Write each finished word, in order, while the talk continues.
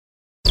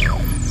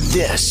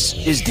This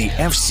is the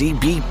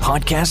FCB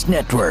Podcast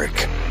Network.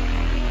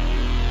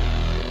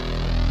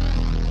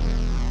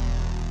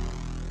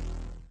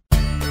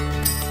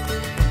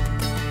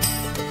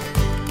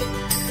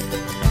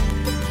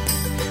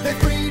 They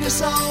freed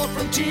us all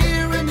from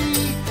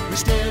tyranny,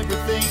 risked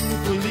everything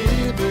for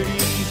liberty,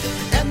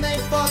 and they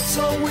fought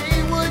so we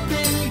would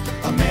be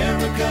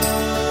America,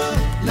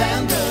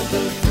 land of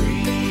the free.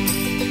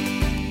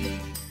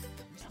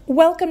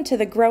 Welcome to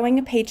the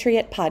Growing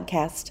Patriot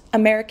Podcast,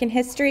 American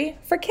History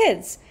for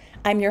Kids.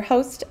 I'm your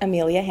host,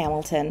 Amelia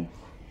Hamilton.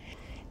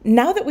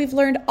 Now that we've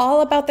learned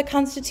all about the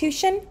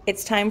Constitution,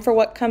 it's time for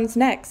what comes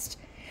next.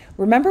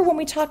 Remember when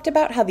we talked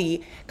about how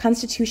the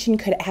Constitution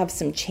could have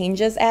some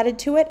changes added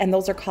to it, and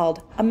those are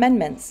called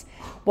amendments?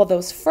 Well,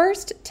 those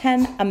first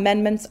 10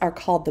 amendments are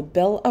called the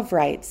Bill of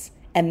Rights,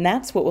 and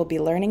that's what we'll be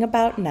learning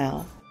about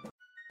now.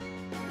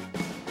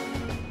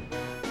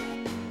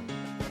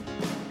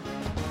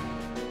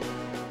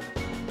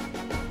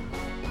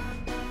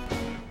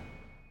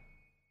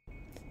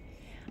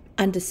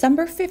 On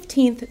December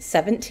 15th,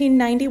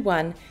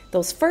 1791,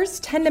 those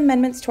first 10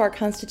 amendments to our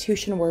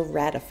Constitution were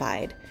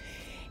ratified.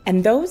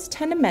 And those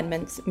 10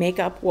 amendments make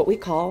up what we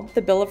call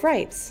the Bill of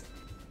Rights.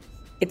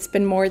 It's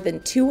been more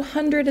than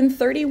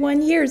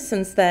 231 years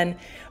since then,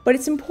 but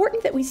it's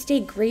important that we stay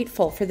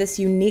grateful for this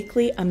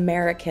uniquely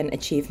American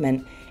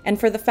achievement and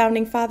for the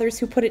Founding Fathers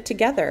who put it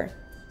together.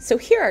 So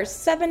here are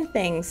 7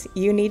 things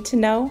you need to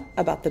know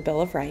about the Bill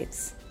of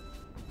Rights.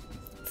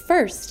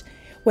 First,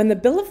 when the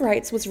Bill of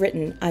Rights was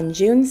written on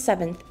June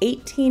 7,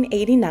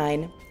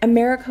 1889,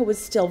 America was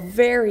still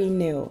very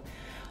new.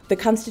 The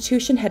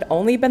Constitution had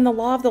only been the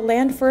law of the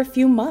land for a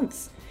few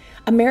months.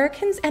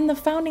 Americans and the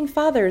Founding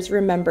Fathers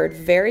remembered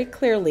very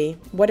clearly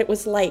what it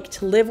was like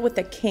to live with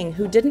a king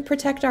who didn't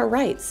protect our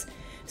rights,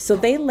 so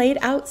they laid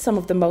out some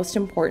of the most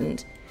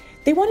important.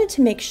 They wanted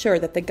to make sure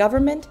that the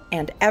government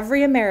and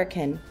every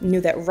American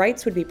knew that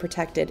rights would be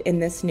protected in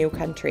this new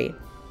country.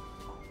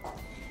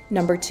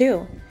 Number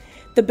 2.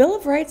 The Bill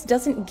of Rights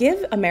doesn't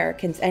give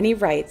Americans any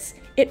rights.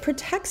 It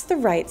protects the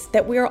rights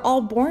that we are all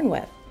born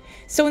with.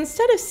 So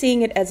instead of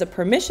seeing it as a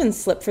permission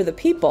slip for the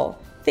people,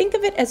 think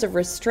of it as a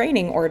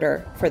restraining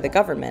order for the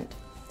government.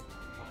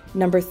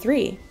 Number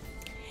 3.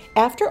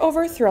 After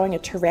overthrowing a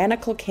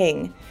tyrannical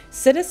king,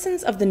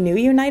 citizens of the new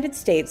United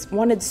States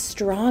wanted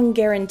strong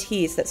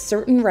guarantees that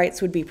certain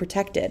rights would be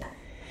protected.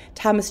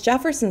 Thomas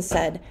Jefferson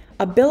said,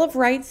 "A Bill of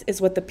Rights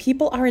is what the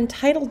people are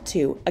entitled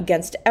to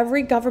against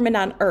every government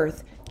on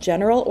earth,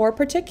 general or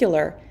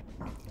particular,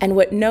 and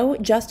what no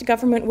just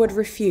government would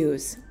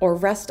refuse or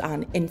rest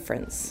on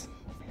inference."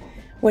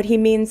 What he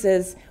means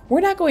is, we're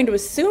not going to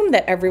assume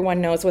that everyone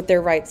knows what their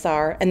rights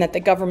are and that the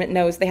government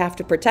knows they have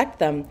to protect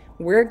them.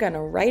 We're going to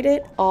write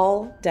it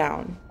all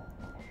down.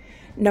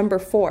 Number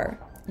 4,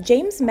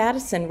 James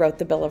Madison wrote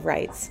the Bill of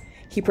Rights.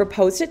 He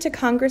proposed it to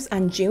Congress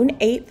on June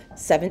 8,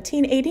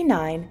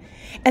 1789,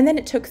 and then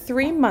it took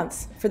 3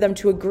 months for them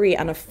to agree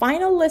on a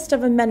final list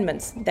of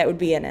amendments that would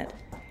be in it.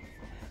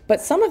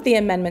 But some of the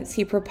amendments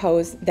he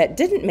proposed that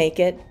didn't make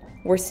it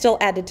were still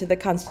added to the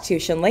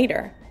Constitution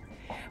later.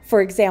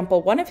 For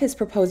example, one of his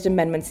proposed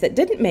amendments that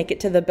didn't make it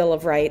to the Bill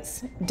of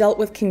Rights dealt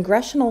with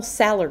congressional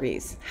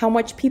salaries, how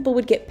much people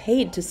would get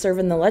paid to serve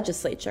in the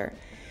legislature.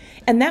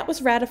 And that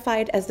was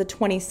ratified as the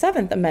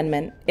 27th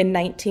Amendment in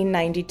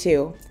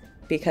 1992,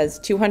 because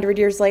 200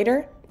 years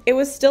later, it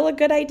was still a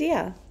good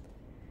idea.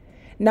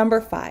 Number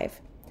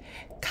 5.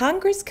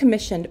 Congress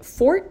commissioned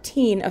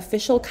 14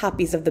 official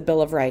copies of the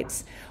Bill of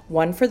Rights,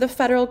 one for the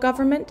federal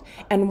government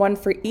and one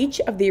for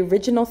each of the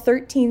original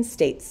 13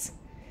 states.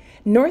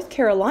 North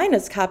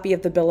Carolina's copy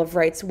of the Bill of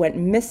Rights went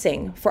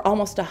missing for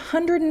almost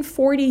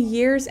 140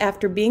 years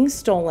after being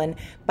stolen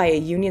by a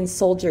Union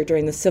soldier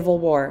during the Civil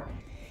War,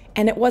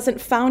 and it wasn't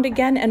found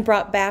again and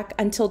brought back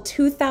until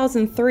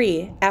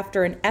 2003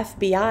 after an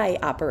FBI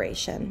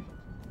operation.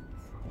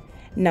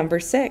 Number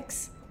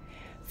 6.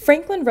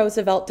 Franklin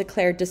Roosevelt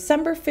declared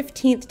December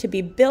 15th to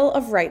be Bill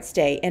of Rights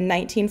Day in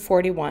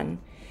 1941.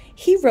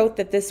 He wrote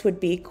that this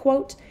would be,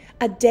 quote,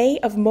 "a day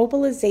of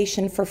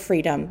mobilization for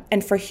freedom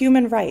and for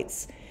human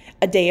rights,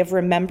 a day of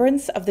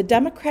remembrance of the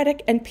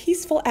democratic and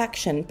peaceful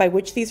action by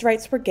which these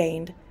rights were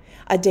gained,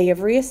 a day of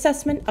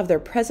reassessment of their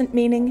present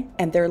meaning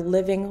and their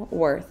living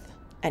worth,"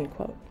 end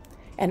quote.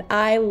 And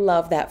I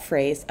love that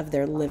phrase of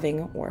their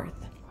living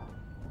worth.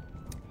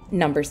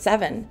 Number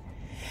 7.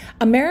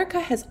 America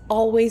has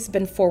always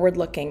been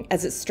forward-looking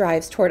as it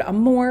strives toward a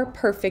more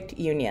perfect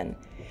union.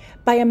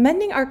 By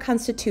amending our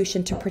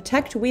Constitution to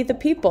protect we the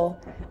people,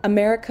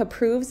 America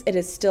proves it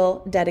is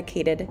still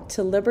dedicated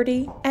to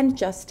liberty and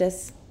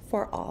justice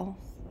for all.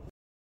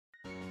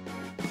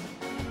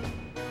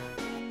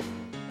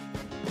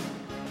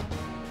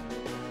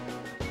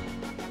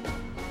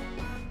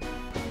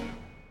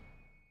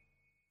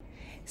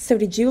 So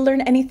did you learn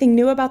anything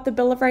new about the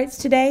Bill of Rights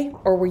today,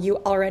 or were you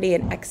already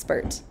an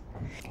expert?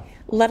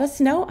 Let us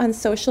know on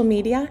social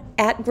media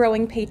at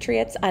Growing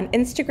Patriots on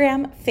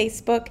Instagram,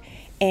 Facebook,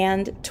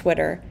 and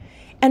Twitter.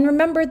 And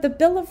remember, the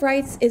Bill of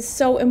Rights is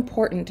so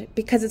important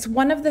because it's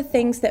one of the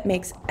things that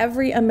makes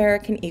every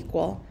American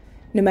equal.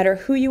 No matter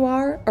who you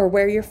are or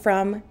where you're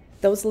from,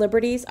 those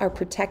liberties are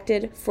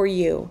protected for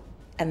you,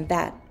 and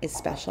that is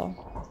special.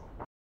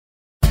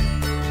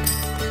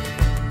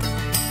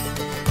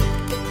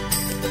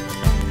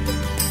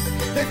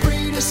 They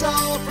freed us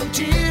all from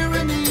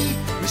tyranny,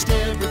 risked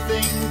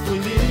everything for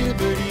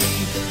liberty,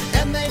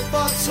 and they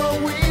fought so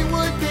we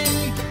would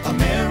be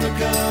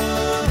America,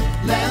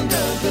 land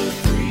of the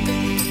free.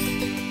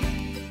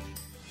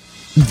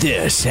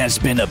 This has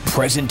been a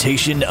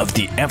presentation of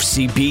the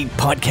FCB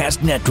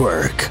Podcast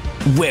Network,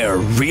 where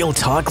real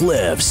talk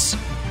lives.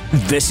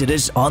 Visit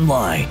us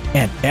online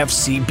at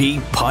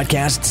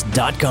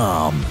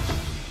fcbpodcasts.com.